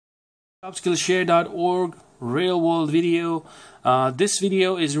Skillshare.org real world video. This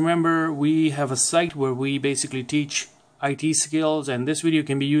video is, remember, we have a site where we basically teach IT skills, and this video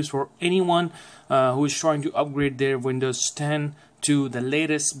can be used for anyone who is trying to upgrade their Windows 10 to the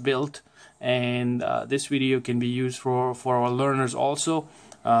latest build, and this video can be used for our learners also.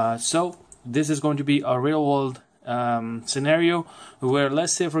 So this is going to be a real world scenario where,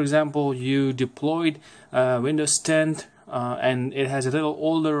 let's say for example, you deployed Windows 10 and it has a little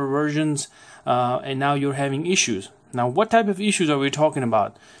older versions, and now you're having issues. Now, what type of issues are we talking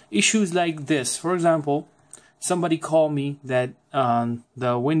about? Issues like this. For example, somebody called me that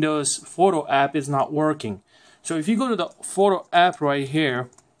the Windows Photo app is not working. So if you go to the Photo app right here,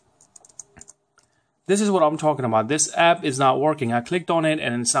 this is what I'm talking about. This app is not working. I clicked on it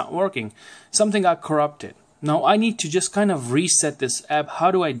and it's not working. Something got corrupted. Now I need to just kind of reset this app.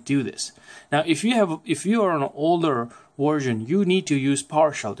 How do I do this? Now if you are on an older version, you need to use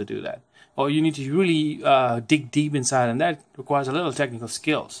PowerShell to do that, or you need to really dig deep inside, and that requires a little technical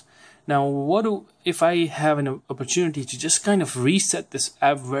skills. Now if I have an opportunity to just kind of reset this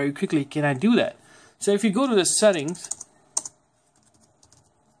app very quickly, can I do that? So if you go to the settings,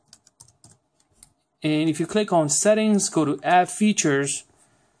 and if you click on settings, go to app features,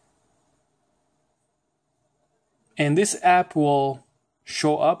 and this app will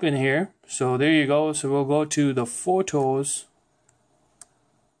show up in here. So there you go. So we'll go to the photos,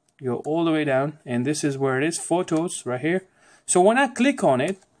 go all the way down, and this is where it is, photos right here. So when I click on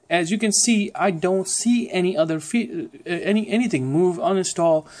it, as you can see, I don't see any other anything move,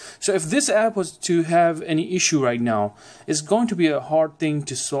 uninstall. So if this app was to have any issue right now, it's going to be a hard thing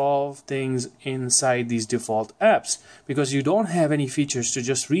to solve things inside these default apps, because you don't have any features to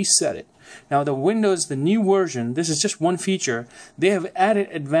just reset it. Now the Windows, the new version, this is just one feature. They have added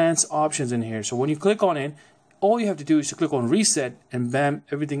advanced options in here. So when you click on it, all you have to do is to click on reset, and bam,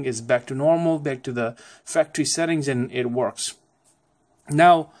 everything is back to normal, back to the factory settings, and it works.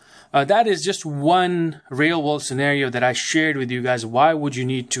 Now, that is just one real world scenario that I shared with you guys. Why would you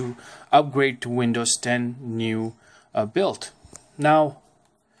need to upgrade to Windows 10 new build? Now,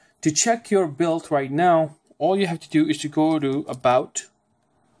 to check your build right now, all you have to do is to go to About,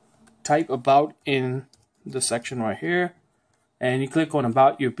 type About in the section right here, and you click on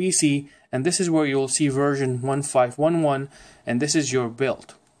About Your PC, and this is where you'll see version 1511, and this is your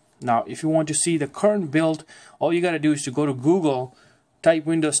build. Now, if you want to see the current build, all you got to do is to go to Google, type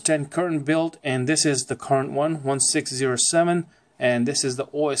Windows 10 current build, and this is the current one, 1607, and this is the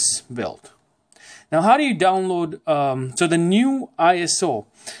OS build. Now, how do you download so the new ISO,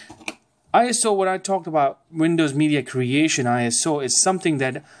 when I talked about Windows Media Creation ISO, is something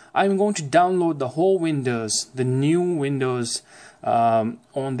that I'm going to download the whole Windows, the new Windows,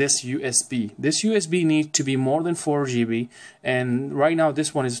 on this USB. This USB needs to be more than 4 GB, and right now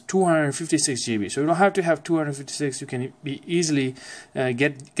this one is 256 GB. So you don't have to have 256. You can be easily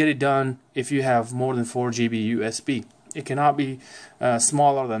get it done if you have more than 4 GB USB. It cannot be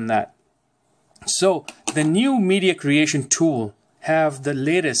smaller than that. So the new media creation tool have the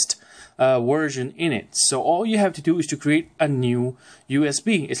latest version in it. So all you have to do is to create a new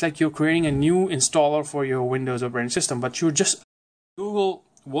USB. It's like you're creating a new installer for your Windows operating system, but you're just Google.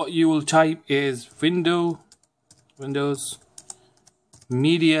 What you will type is Windows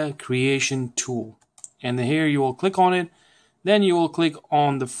Media Creation Tool, and here you will click on it. Then you will click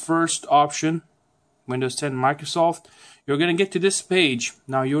on the first option, Windows 10 Microsoft. You're going to get to this page.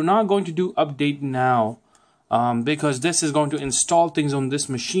 Now you're not going to do update now, because this is going to install things on this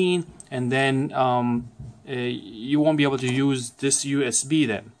machine, and then you won't be able to use this USB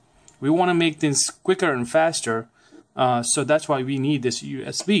then. We want to make things quicker and faster, so that's why we need this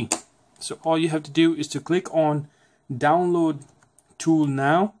USB. So all you have to do is to click on download tool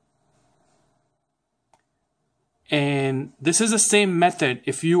now, and this is the same method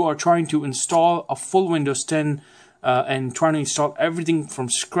if you are trying to install a full Windows 10 and trying to install everything from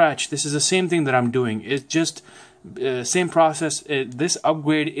scratch. This is the same thing that I'm doing. It's just same process. This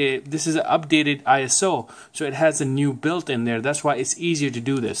upgrade, this is an updated ISO, so it has a new built in there. That's why it's easier to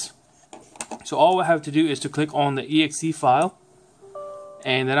do this. So all I have to do is to click on the exe file,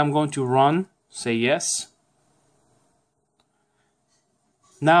 and then I'm going to run, say yes.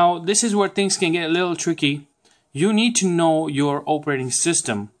 Now this is where things can get a little tricky. You need to know your operating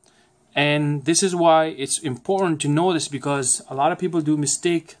system, and this is why it's important to know this, because a lot of people do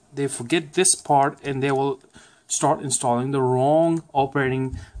mistake. They forget this part and they will start installing the wrong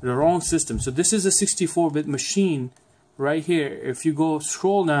system. So this is a 64-bit machine right here. If you go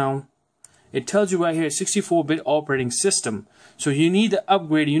scroll down, it tells you right here 64-bit operating system. So you need the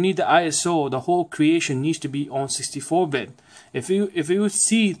upgrade, you need the ISO, the whole creation needs to be on 64-bit. If you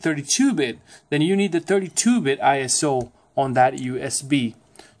see 32-bit, then you need the 32-bit ISO on that USB.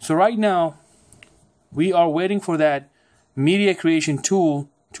 So right now we are waiting for that media creation tool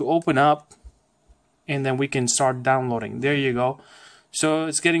to open up, and then we can start downloading. There you go. So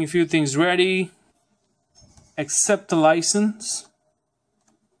it's getting a few things ready. Accept the license.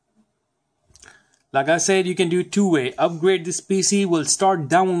 Like I said, you can do two-way. Upgrade this PC, will start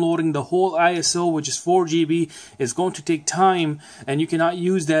downloading the whole ISO, which is 4 GB. It's going to take time, and you cannot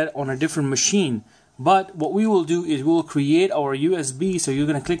use that on a different machine. But what we will do is we'll create our USB. So you're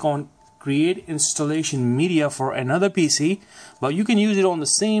going to click on create installation media for another PC, but you can use it on the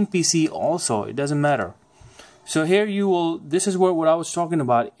same PC also. It doesn't matter. So here you will, this is what I was talking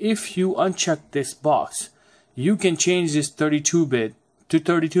about. If you uncheck this box, you can change this 32-bit to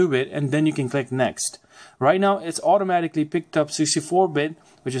 32-bit, and then you can click next. Right now it's automatically picked up 64-bit,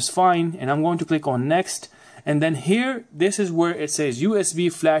 which is fine, and I'm going to click on next. And then here, this is where it says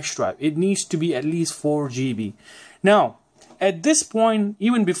USB flash drive. It needs to be at least 4 GB. Now at this point,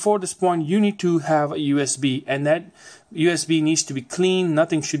 even before this point, you need to have a USB, and that USB needs to be clean.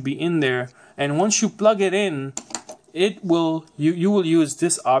 Nothing should be in there. And once you plug it in, it will you will use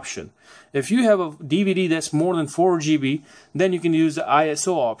this option. If you have a DVD that's more than 4 GB, then you can use the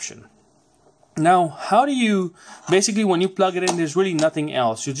ISO option. Now, how do you, basically when you plug it in, there's really nothing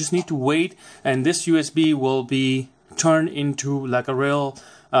else. You just need to wait, and this USB will be turned into like a real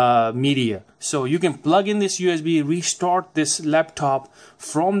media. So you can plug in this USB, restart this laptop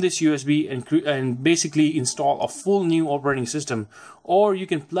from this USB, and basically install a full new operating system. Or you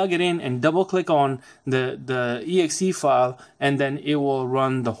can plug it in and double click on the exe file, and then it will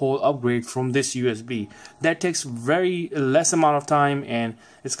run the whole upgrade from this USB. That takes very less amount of time, and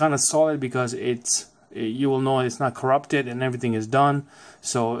it's kind of solid because you will know it's not corrupted and everything is done.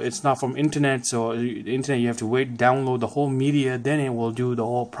 So it's not from internet. So the internet, you have to wait, download the whole media, then it will do the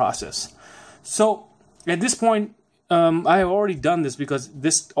whole process. So at this point, I have already done this because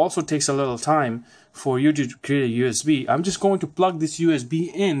this also takes a little time for you to create a USB. I'm just going to plug this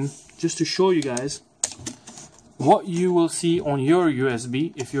USB in just to show you guys what you will see on your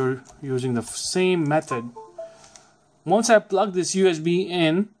USB if you're using the same method. Once I plug this USB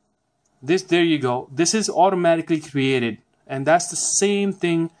in, there you go. This is automatically created, and that's the same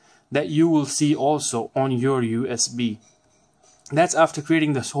thing that you will see also on your USB. That's after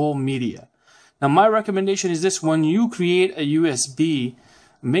creating this whole media. Now my recommendation is this: when you create a USB,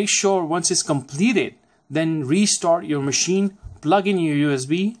 make sure once it's completed, then restart your machine, plug in your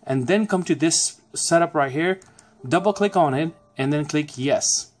USB, and then come to this setup right here, double click on it, and then click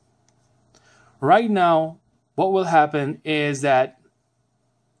yes. Right now what will happen is that,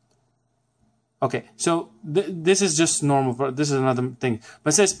 okay, so this is just normal. This is another thing,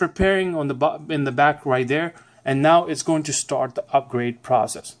 but it says preparing on in the back right there, and now it's going to start the upgrade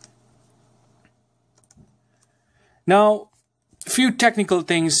process. Now, a few technical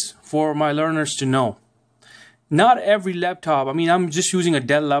things for my learners to know. Not every laptop, I mean, I'm just using a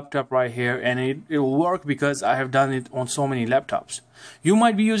Dell laptop right here, and it will work because I have done it on so many laptops. You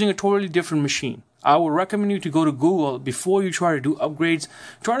might be using a totally different machine. I would recommend you to go to Google before you try to do upgrades.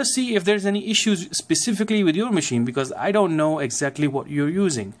 Try to see if there's any issues specifically with your machine, because I don't know exactly what you're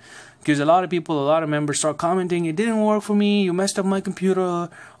using. Because a lot of members start commenting, it didn't work for me, you messed up my computer,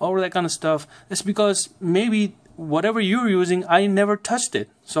 all that kind of stuff. It's because maybe whatever you're using, I never touched it.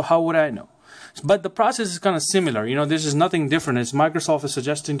 So how would I know? But the process is kind of similar. You know, this is nothing different. It's Microsoft is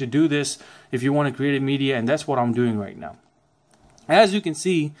suggesting to do this if you want to create a media, and that's what I'm doing right now. As you can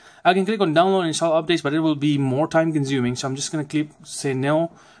see, I can click on download and install updates, but it will be more time consuming. So I'm just going to say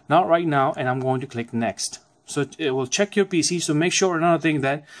no, not right now, and I'm going to click next. So it will check your PC. So make sure, another thing,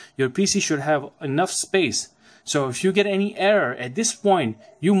 that your PC should have enough space. So if you get any error at this point,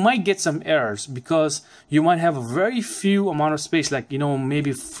 you might get some errors because you might have a very few amount of space, like, you know,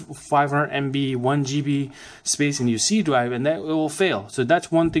 maybe 500 MB, 1 GB space in your C drive, and that it will fail. So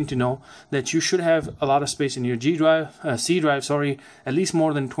that's one thing to know, that you should have a lot of space in your C drive, sorry, at least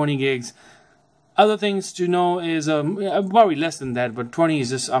more than 20 gigs. Other things to know is probably less than that, but 20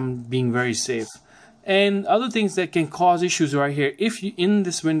 is just, I'm being very safe. And other things that can cause issues right here, if you, in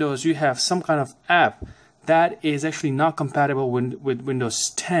this Windows you have some kind of app that is actually not compatible with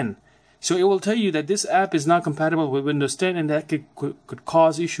Windows 10. So it will tell you that this app is not compatible with Windows 10, and that could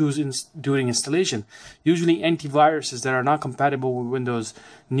cause issues during installation. Usually antiviruses that are not compatible with Windows,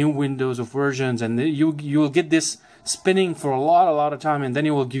 new Windows of versions, and you will get this spinning for a lot of time, and then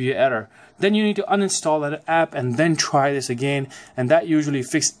it will give you error. Then you need to uninstall that app and then try this again, and that usually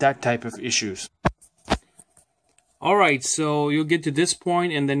fixes that type of issues. Alright, so you'll get to this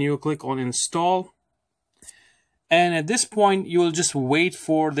point and then you'll click on install. And at this point, you will just wait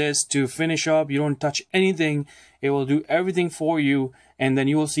for this to finish up. You don't touch anything. It will do everything for you, and then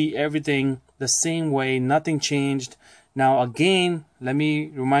you will see everything the same way, nothing changed. Now again, let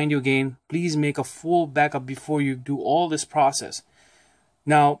me remind you again, please make a full backup before you do all this process.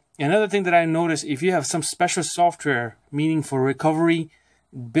 Now, another thing that I noticed, if you have some special software, meaning for recovery,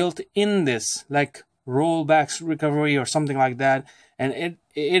 built in this, like rollbacks recovery or something like that, and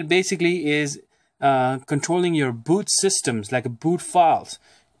it basically is controlling your boot systems, like boot files,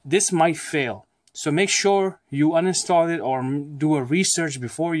 this might fail. So make sure you uninstall it or do a research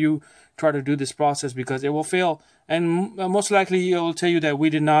before you try to do this process, because it will fail, and most likely it will tell you that we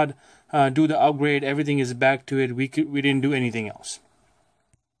did not do the upgrade, everything is back to it, we didn't do anything else.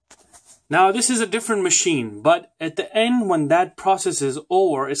 Now this is a different machine, but at the end, when that process is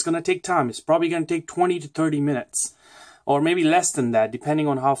over, it's going to take time. It's probably going to take 20 to 30 minutes. Or maybe less than that, depending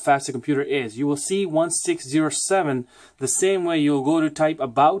on how fast the computer is. You will see 1607 the same way. You'll go to type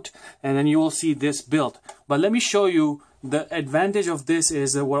about, and then you will see this built. But let me show you the advantage of this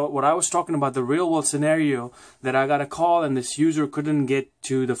is that what I was talking about, the real world scenario, that I got a call and this user couldn't get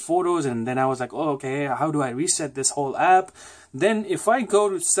to the photos, and then I was like, oh, okay, how do I reset this whole app? Then if I go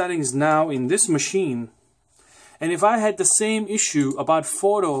to settings now in this machine, and if I had the same issue about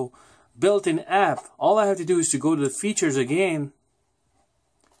photo built-in app, all I have to do is to go to the features again,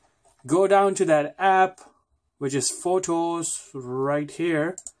 go down to that app, which is photos right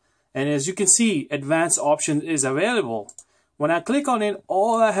here, and as you can see, advanced option is available. When I click on it,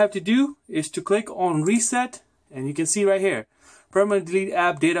 all I have to do is to click on reset, and you can see right here, permanent delete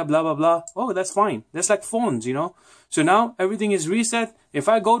app data, blah blah blah. Oh, that's fine. That's like phones, you know. So now everything is reset. If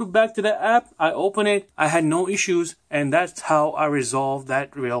I go back to the app, I open it, I had no issues, and that's how I resolved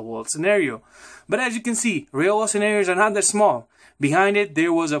that real world scenario. But as you can see, real world scenarios are not that small. Behind it,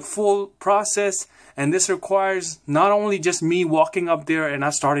 there was a full process, and this requires not only just me walking up there and I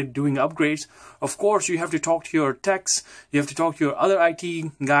started doing upgrades. Of course, you have to talk to your techs, you have to talk to your other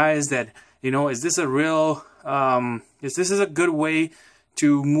IT guys that, you know, is this a real, is this a good way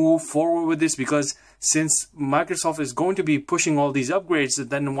to move forward with this? Because since Microsoft is going to be pushing all these upgrades,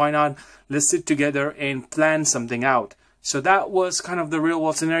 then why not let's sit together and plan something out. So that was kind of the real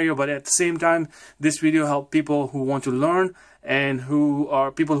world scenario, but at the same time, this video helped people who want to learn and who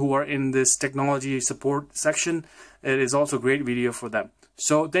are people who are in this technology support section. It is also a great video for them.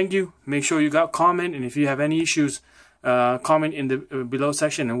 So thank you. Make sure you got comment, and if you have any issues, comment in the below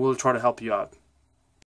section and we'll try to help you out.